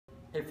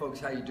Hey folks,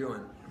 how you doing?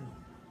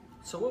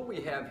 So what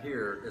we have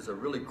here is a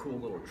really cool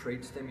little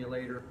trade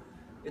stimulator.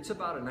 It's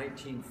about a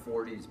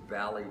 1940s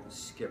Bally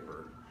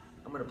Skipper.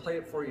 I'm going to play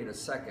it for you in a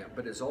second,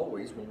 but as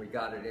always, when we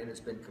got it in,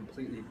 it's been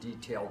completely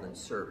detailed and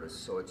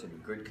serviced, so it's in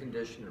good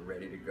condition and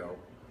ready to go.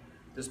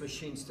 This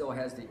machine still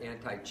has the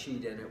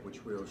anti-cheat in it,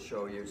 which we'll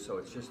show you, so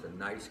it's just a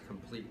nice,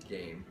 complete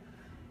game.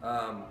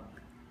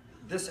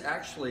 This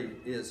actually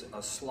is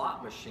a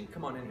slot machine.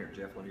 Come on in here,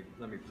 Jeff.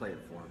 Let me play it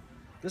for him.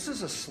 This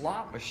is a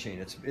slot machine.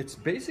 It's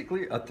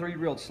basically a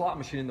three-reeled slot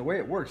machine in the way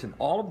it works, and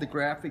all of the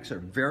graphics are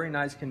very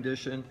nice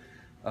condition.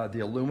 The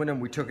aluminum,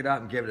 we took it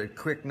out and gave it a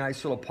quick,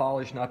 nice little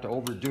polish, not to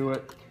overdo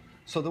it.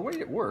 So the way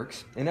it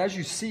works, and as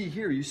you see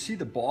here, you see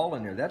the ball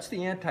in there. That's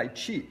the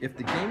anti-cheat. If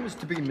the game is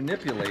to be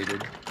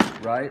manipulated,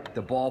 right,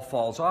 the ball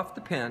falls off the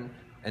pen,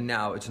 and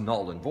now it's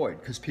null and void,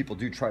 because people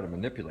do try to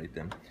manipulate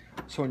them.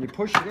 So when you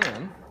push it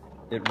in,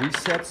 it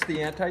resets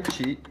the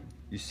anti-cheat.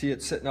 You see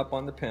it sitting up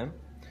on the pen.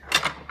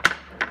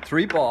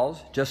 3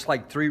 balls, just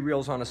like 3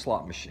 reels on a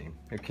slot machine.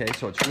 Okay,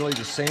 so it's really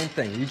the same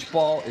thing. Each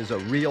ball is a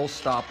reel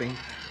stopping.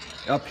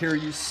 Up here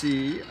you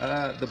see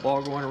the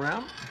ball going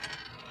around.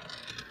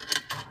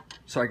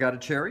 So I got a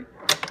cherry.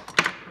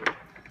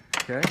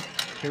 Okay,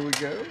 here we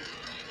go.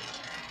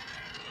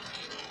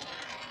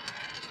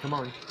 Come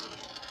on.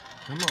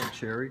 Come on,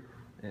 cherry.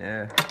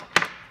 Yeah.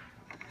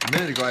 A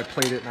minute ago I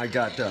played it and I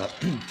got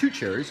 2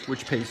 cherries,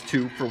 which pays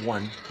 2 for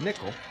 1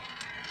 nickel.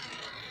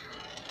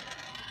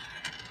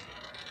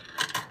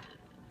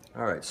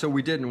 All right, so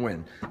we didn't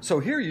win. So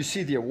here you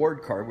see the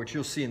award card, which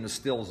you'll see in the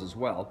stills as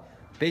well.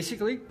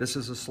 Basically, this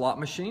is a slot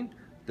machine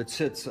that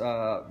sits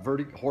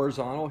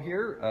horizontal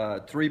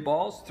here. 3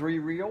 balls, 3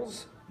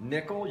 reels,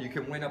 nickel. You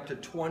can win up to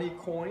 20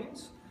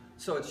 coins.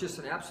 So it's just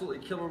an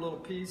absolutely killer little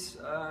piece.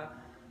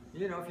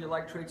 You know, if you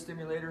like trade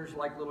stimulators,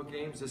 like little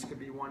games, this could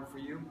be one for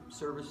you.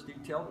 Service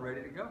detailed,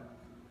 ready to go.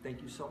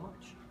 Thank you so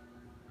much.